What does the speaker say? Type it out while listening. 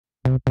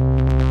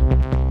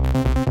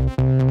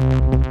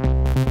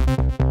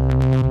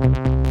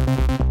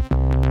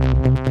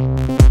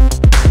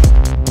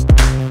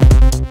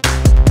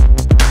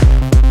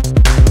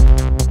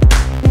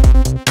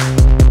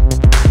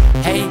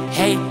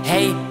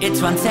It's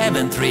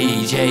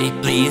 173-J,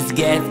 please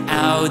get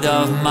out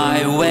of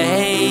my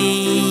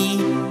way.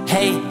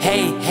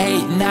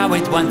 Hey, now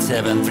it's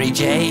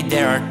 173-J,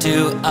 there are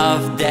two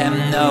of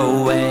them,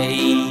 no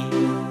way.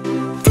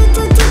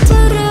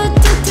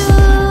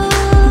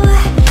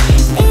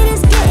 It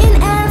is getting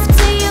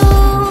after you.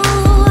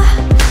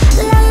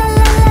 La la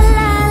la la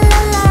la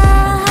la la.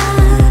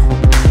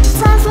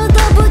 Time for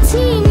double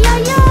team,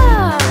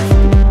 yeah.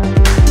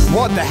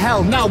 What the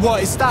hell? Now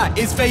what is that?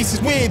 His face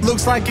is weird,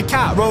 looks like a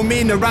cat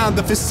roaming around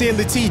the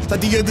facility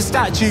like the other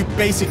statue,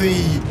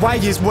 basically. Why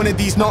is one of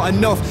these not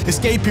enough?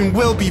 Escaping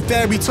will be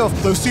very tough,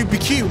 though super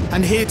cute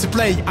and here to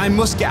play. I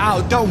must get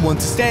out, don't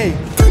want to stay.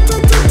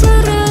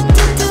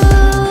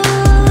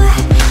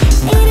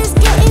 It is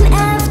getting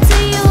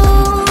after you.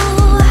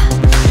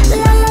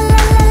 La la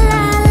la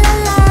la la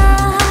la.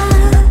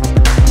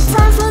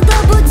 Time for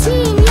double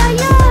team,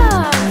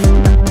 yeah.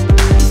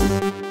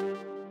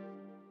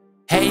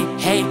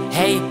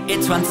 Hey,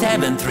 it's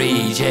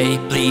 173-J,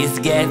 please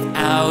get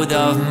out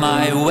of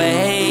my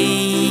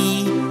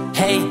way.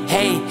 Hey,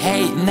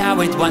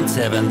 now it's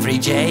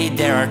 173-J,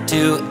 there are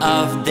two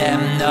of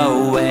them,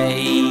 no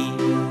way.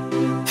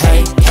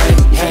 Hey,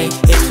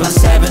 it's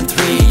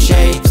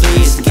 173-J,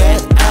 please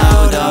get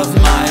out of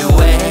my